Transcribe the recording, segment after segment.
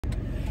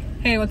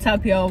Hey, what's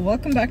up y'all?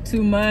 Welcome back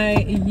to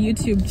my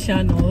YouTube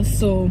channel.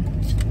 So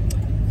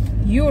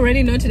you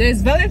already know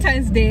today's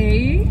Valentine's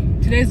Day.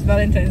 Today's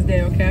Valentine's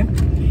Day, okay?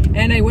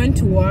 And I went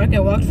to work. I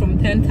worked from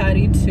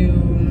 10:30 to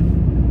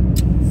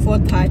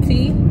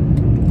 4:30.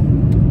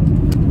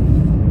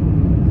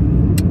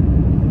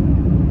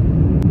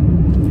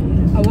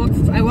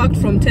 I worked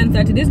from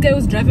 10:30. This guy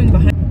was driving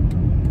behind.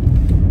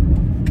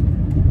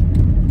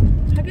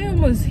 That guy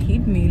almost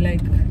hit me, like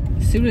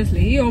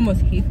seriously, he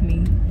almost hit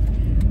me.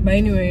 But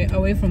anyway,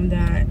 away from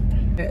that,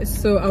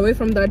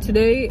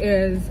 today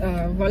is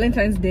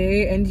Valentine's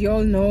Day, and you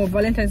all know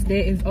Valentine's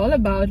Day is all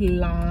about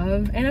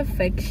love and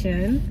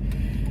affection.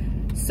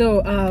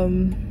 So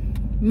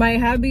my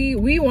hubby,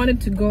 we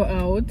wanted to go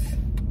out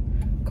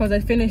because I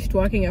finished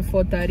working at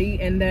 4:30,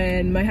 and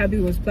then my hubby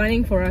was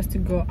planning for us to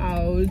go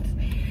out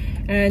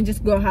and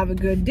just go have a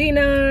good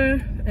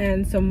dinner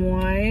and some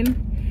wine,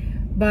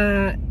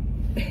 but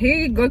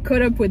he got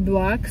caught up with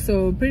work,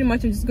 so pretty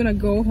much I'm just gonna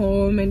go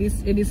home, and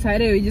he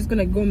decided we're just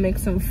gonna go make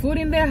some food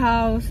in their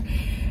house,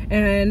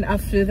 and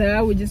after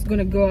that we're just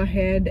gonna go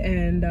ahead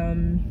and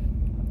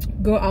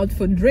go out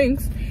for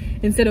drinks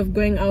instead of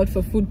going out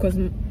for food, because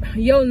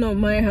y'all know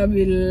my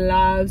hubby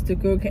loves to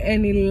cook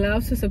and he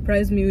loves to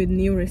surprise me with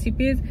new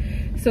recipes.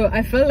 So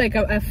I felt like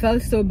I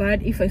felt so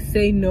bad if I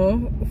say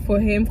no for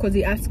him, because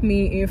he asked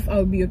me if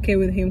I'll be okay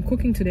with him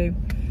cooking today,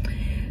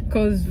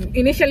 because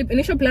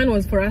initial plan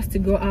was for us to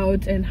go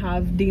out and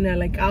have dinner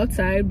like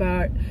outside,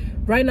 but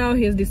right now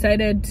he has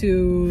decided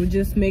to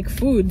just make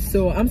food.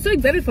 So I'm so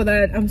excited for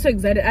that. I'm so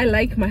excited. I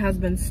like my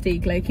husband's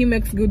steak. Like, he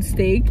makes good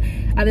steak,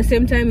 at the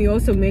same time he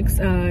also makes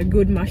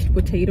good mashed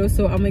potatoes.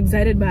 So I'm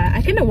excited, but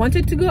I kind of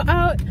wanted to go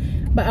out,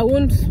 but I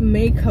won't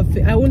make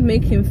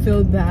him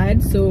feel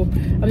bad. So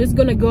I'm just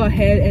gonna go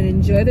ahead and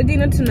enjoy the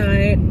dinner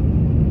tonight,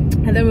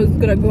 and then we're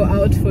gonna go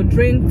out for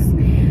drinks,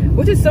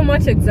 which is so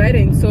much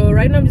exciting. So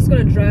right now I'm just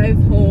gonna drive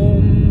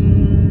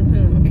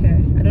home. Okay,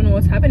 I don't know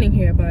what's happening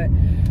here, but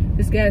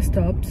this guy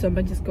stopped, so I'm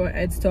gonna just go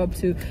ahead stop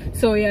too.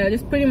 So yeah,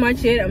 that's pretty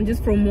much it. I'm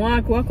just from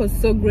work. Work was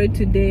so great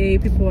today.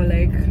 People were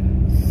like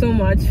so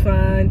much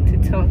fun to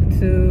talk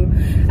to.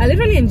 I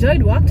literally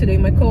enjoyed work today.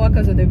 My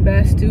co-workers are the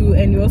best too,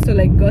 and you also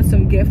like got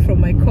some gift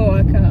from my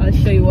co-worker. I'll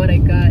show you what I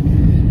got.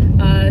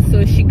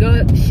 So she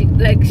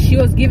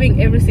was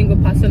giving every single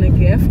person a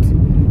gift.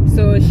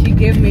 So she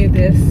gave me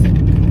this.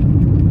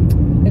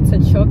 It's a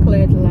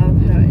chocolate love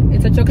heart.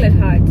 It's a chocolate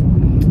heart.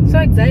 So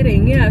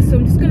exciting. Yeah, so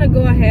I'm just gonna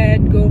go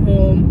ahead, go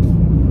home,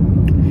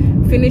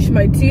 finish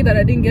my tea that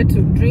I didn't get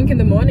to drink in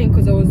the morning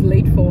because I was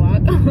late for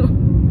work.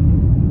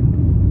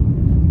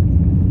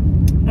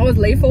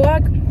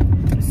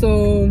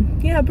 So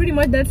yeah, pretty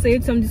much that's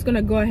it. So I'm just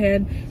gonna go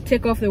ahead,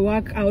 take off the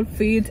work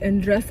outfit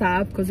and dress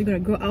up, because we're gonna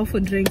go out for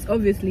drinks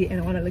obviously,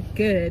 and I want to look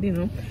good, you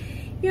know.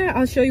 Yeah,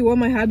 I'll show you what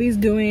my hubby is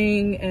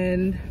doing,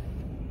 and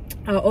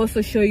I'll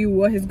also show you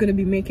what he's going to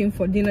be making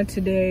for dinner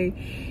today.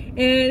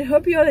 And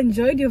hope you all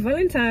enjoyed your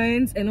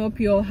Valentine's, and hope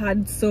you all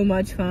had so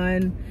much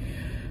fun.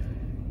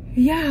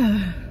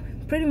 Yeah,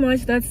 pretty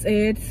much that's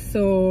it.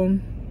 So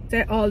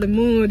set all the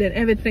mood and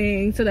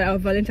everything so that our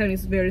Valentine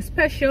is very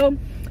special.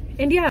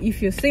 And yeah,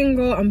 if you're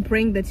single, I'm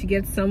praying that you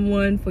get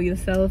someone for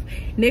yourself.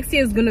 Next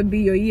year is going to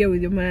be your year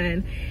with your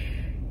man.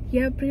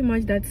 Yeah, pretty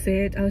much that's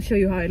it. I'll show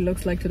you how it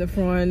looks like to the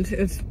front.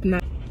 It's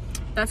not.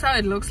 That's how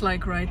it looks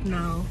like right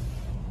now.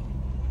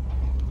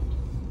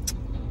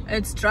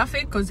 It's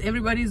traffic because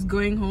everybody's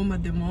going home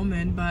at the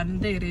moment, but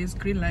there it is,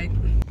 green light.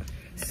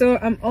 So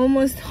I'm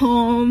almost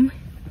home.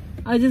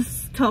 I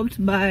just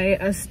stopped by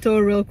a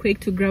store real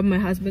quick to grab my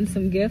husband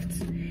some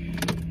gifts,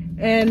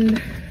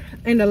 and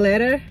in the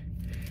letter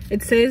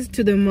it says,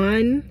 to the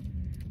man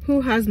who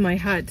has my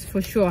heart.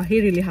 For sure,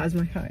 he really has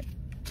my heart.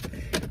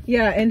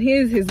 Yeah, and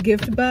here's his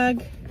gift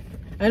bag.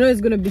 I know he's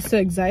gonna be so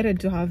excited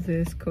to have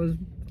this, because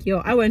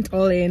yo, I went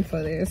all in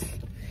for this.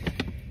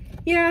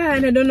 Yeah,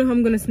 and I don't know how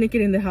I'm gonna sneak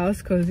it in the house,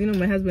 because you know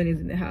my husband is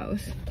in the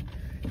house.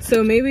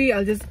 So maybe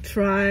I'll just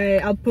try.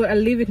 I'll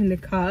leave it in the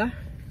car,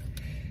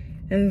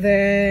 and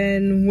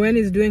then when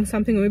he's doing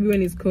something, or maybe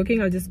when he's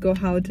cooking, I'll just go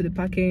out to the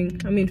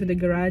to the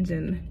garage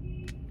and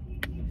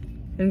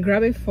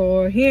grab it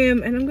for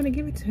him, and I'm gonna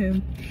give it to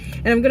him,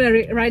 and I'm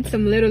gonna write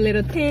some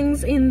little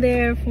things in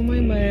there for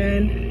my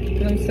man.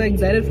 I'm so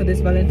excited for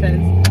this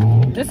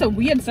Valentine's. That's a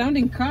weird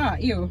sounding car.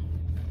 Ew.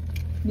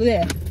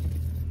 Blech.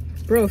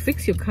 Bro,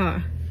 fix your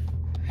car.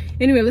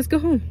 Anyway, let's go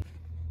home.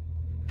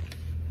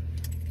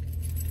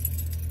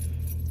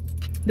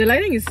 The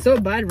lighting is so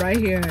bad right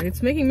here.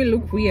 It's making me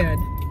look weird.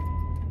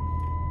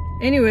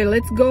 Anyway,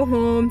 let's go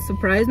home,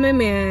 surprise my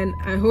man.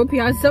 I hope he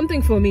has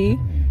something for me,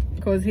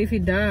 because if he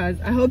does,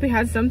 I hope he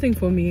has something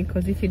for me,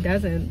 because if he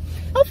doesn't,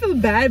 I'll feel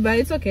bad, but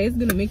it's okay. It's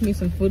gonna make me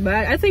some food, but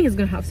I think he's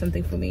gonna have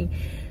something for me.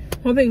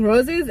 Hoping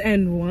roses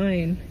and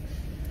wine.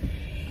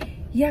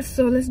 Yes,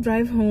 so let's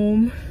drive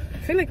home. I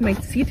feel like my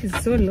seat is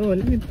so low.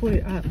 Let me pull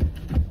it up.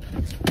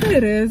 There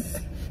it is.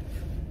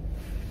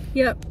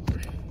 Yep.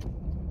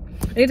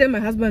 Anytime my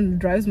husband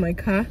drives my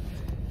car,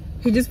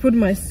 he just put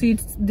my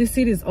seat. This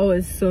seat is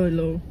always so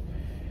low.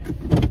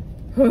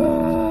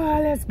 Oh,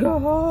 let's go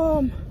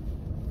home.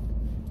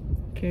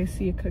 Okay,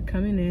 see a car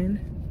coming in.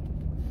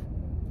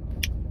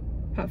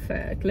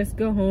 Perfect. Let's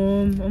go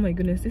home. Oh my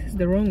goodness, this is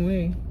the wrong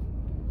way.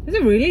 Is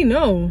it really?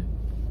 No.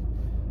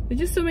 There's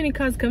just so many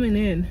cars coming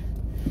in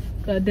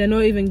that they're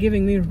not even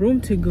giving me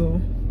room to go.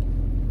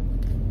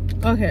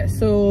 Okay,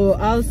 so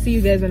I'll see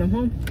you guys when I'm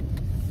home.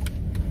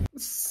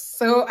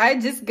 So I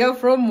just got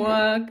from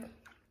work.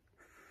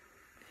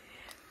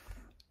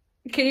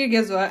 Can you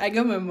guess what? I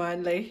got my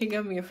man, like, he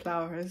got me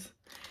flowers.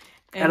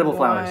 And edible wine.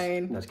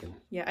 flowers. No, just kidding.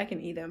 Yeah, I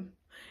can eat them.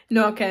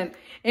 No, I can't.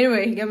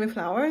 Anyway, he got me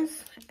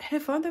flowers. I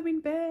found them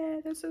in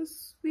bed. That's so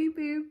sweet,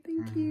 babe.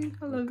 Thank you.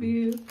 I love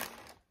you.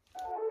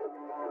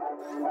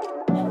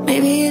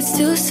 Maybe it's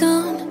too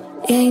soon.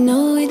 Yeah, you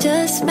know we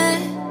just met.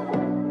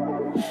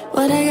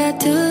 What I got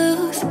to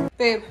lose?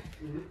 Babe,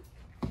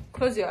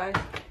 close your eyes.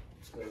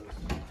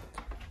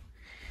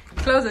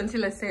 Close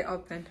until I say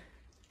open.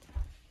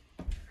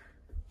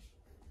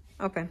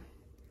 Open.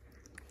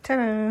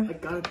 Ta-da! I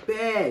got a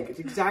bag. It's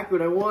exactly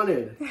what I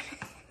wanted.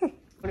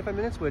 25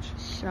 minutes, which?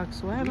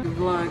 Shucks, what happened?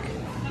 Vlog.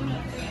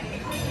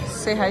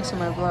 Say hi to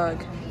my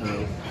vlog.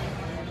 Oh.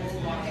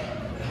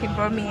 He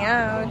brought me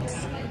out.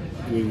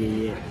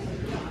 Yeah.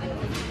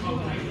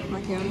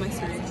 Right here on my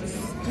side.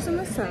 Just on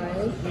my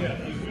side.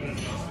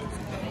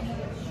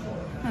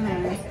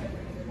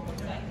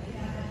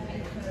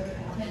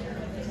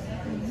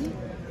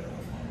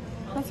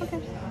 That's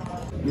okay.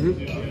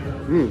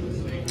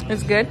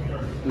 It's good?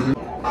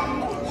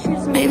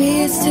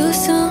 Maybe it's too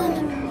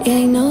soon. Yeah,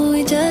 you know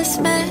we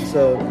just met.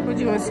 So, What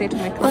do you want to say to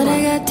my What camera?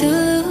 I got to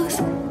lose?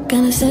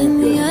 Gonna send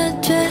me a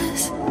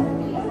dress.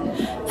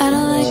 I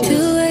don't like to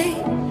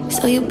wait,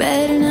 so you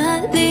better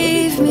not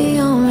leave me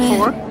on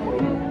red.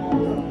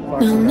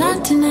 No,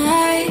 not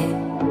tonight.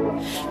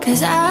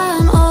 Cause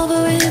I'm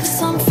over with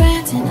some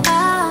friends, and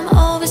I'm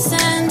over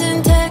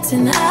sending texts,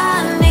 and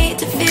I need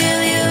to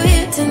feel you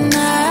here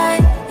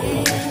tonight.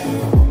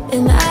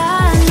 And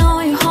I know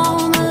you're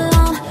home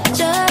alone,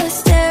 just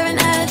staring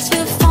at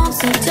your phone,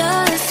 so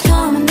just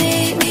come and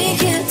meet me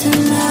here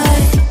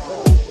tonight.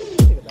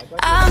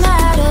 I'm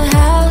at a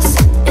house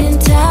in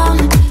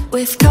town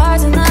with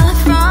cars in the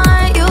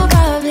front. You'll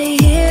probably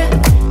hear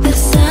the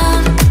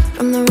sound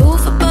from the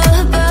roof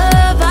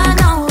above. I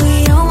know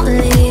we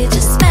only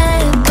just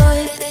met,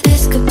 but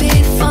this could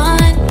be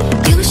fun.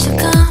 You should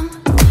come,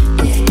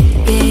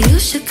 yeah, you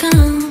should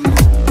come.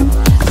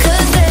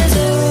 Cause there's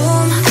a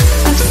room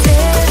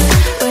upstairs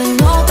where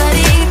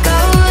nobody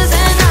goes,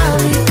 and I'll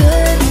be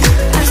good,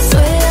 I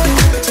swear.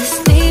 Just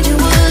need you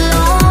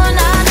alone.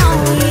 I know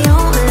we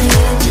only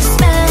just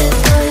met,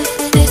 but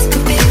this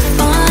could be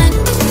fun.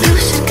 You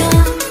should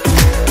come,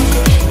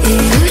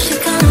 yeah, you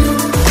should come.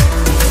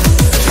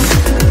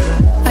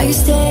 Are you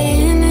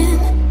staying in,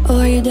 or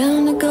are you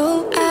down to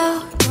go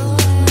out?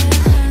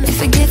 If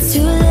it gets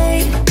too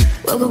late,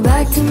 we'll go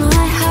back to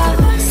my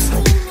house.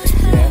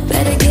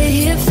 Better get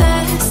here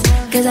fast,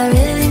 cause I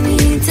really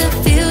need to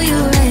feel you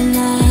right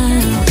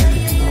now.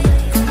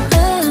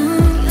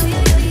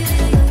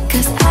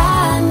 Cause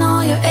I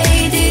know you're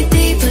ADD,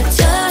 but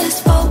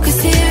just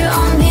focus here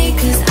on me,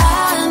 cause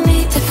I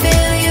need to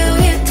feel you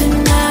here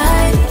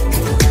tonight.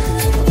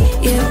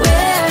 Yeah,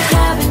 we're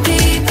having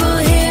people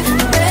here,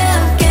 and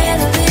we'll get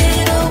a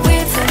little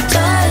weird, so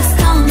just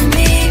come and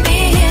meet me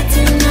here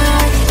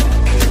tonight.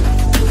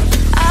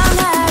 I'm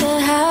at a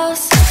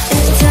house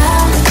in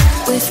town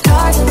with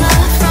cars in the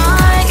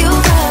front.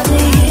 You'll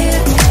probably hear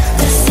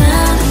the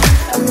sound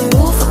from the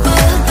roof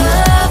above.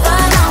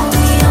 I know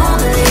we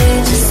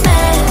only just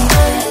met,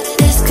 but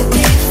this could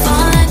be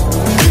fun.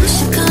 You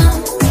should come,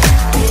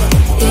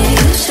 yeah,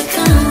 you should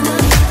come.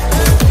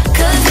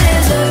 Cause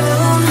there's a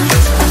room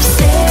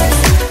upstairs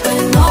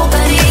where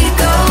nobody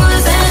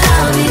goes, and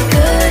I'll be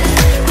good,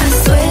 I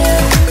swear.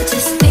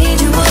 Just need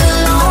you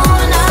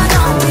alone. I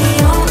know we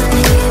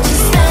only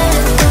just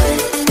met, but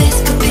this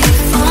could be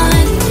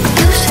fun.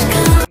 You should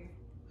come.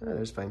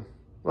 that's fine.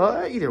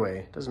 Well, either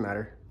way, doesn't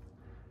matter.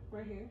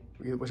 Right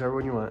here. Whichever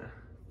one you want.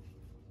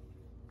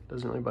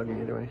 Doesn't really bug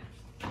me either way.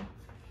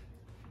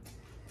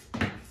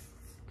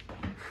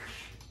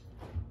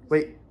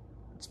 Wait,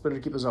 it's better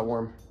to keep those out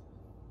warm.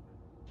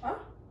 Huh?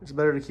 It's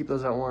better to keep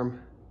those out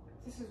warm.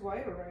 This is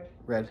white or red?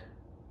 Red.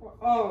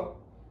 Oh.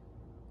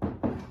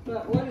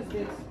 But what is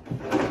this?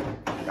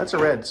 That's a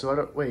red, so I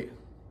don't, wait.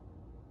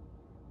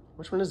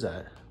 Which one is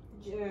that?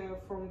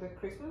 From the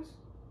Christmas?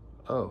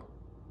 Oh.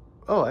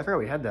 Oh, I forgot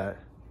we had that.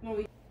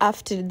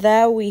 After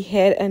that, we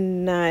had a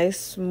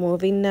nice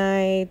movie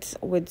night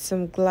with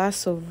some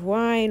glass of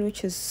wine,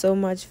 which is so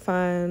much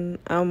fun.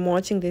 I'm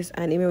watching this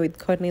anime with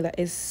Courtney that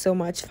is so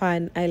much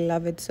fun. I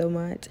love it so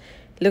much.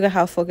 Look at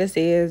how focused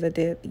he is at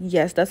it.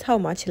 Yes, that's how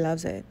much he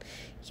loves it.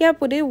 Yep,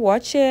 we did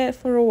watch it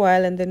for a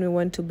while, and then we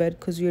went to bed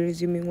because we were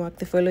resuming work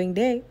the following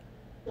day.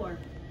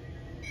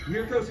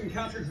 Mirko's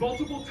encountered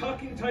multiple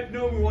talking-type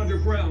Nomu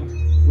underground,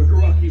 where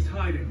Garaki's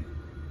hiding.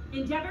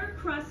 Endeavor,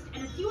 Crust,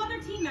 and a few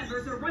other team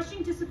members are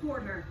rushing to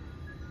support her.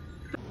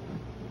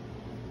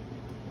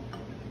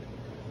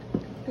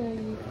 There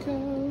you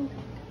go.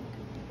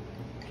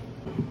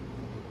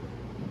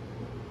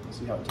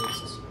 See how it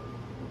tastes.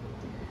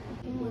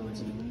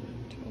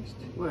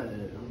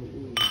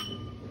 What?